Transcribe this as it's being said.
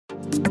Here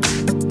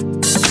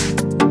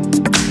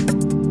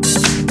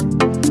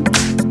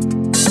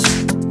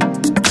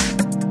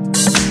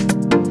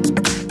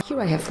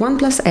I have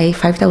OnePlus A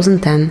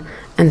 5010,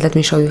 and let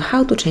me show you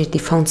how to change the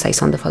font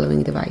size on the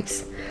following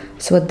device.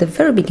 So at the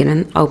very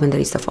beginning, open the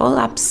list of all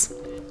apps,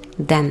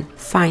 then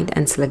find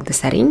and select the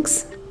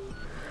settings.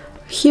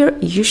 Here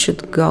you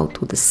should go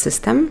to the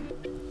system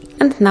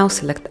and now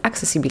select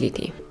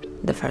accessibility,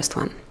 the first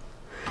one.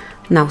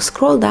 Now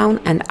scroll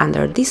down and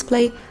under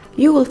display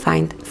you will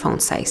find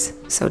font size.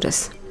 So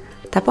just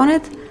tap on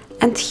it,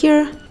 and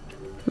here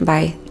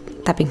by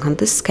tapping on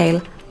this scale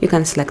you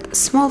can select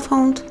small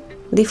font,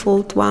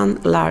 default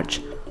one,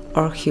 large,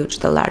 or huge,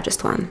 the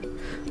largest one.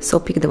 So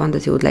pick the one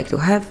that you would like to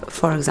have,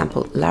 for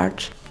example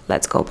large.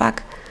 Let's go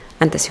back,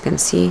 and as you can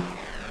see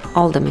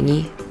all the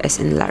menu is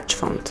in large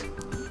font.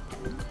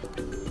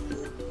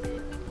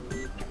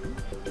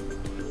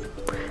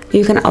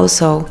 You can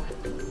also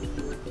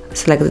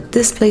select the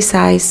display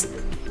size,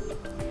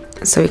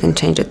 so you can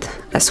change it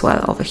as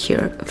well over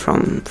here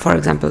from, for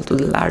example, to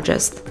the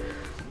largest.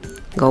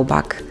 Go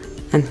back,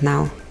 and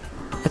now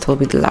it will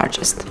be the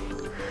largest.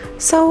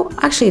 So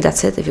actually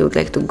that's it. If you would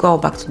like to go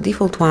back to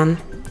default one,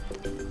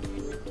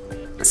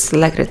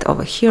 select it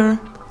over here.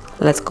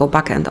 Let's go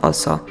back and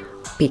also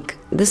pick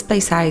display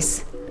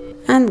size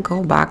and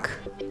go back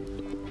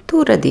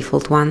to the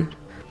default one.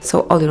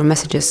 So all your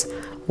messages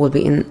will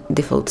be in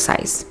default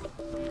size.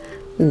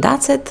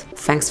 That's it.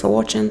 Thanks for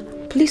watching.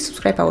 Please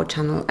subscribe our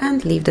channel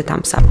and leave the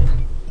thumbs up.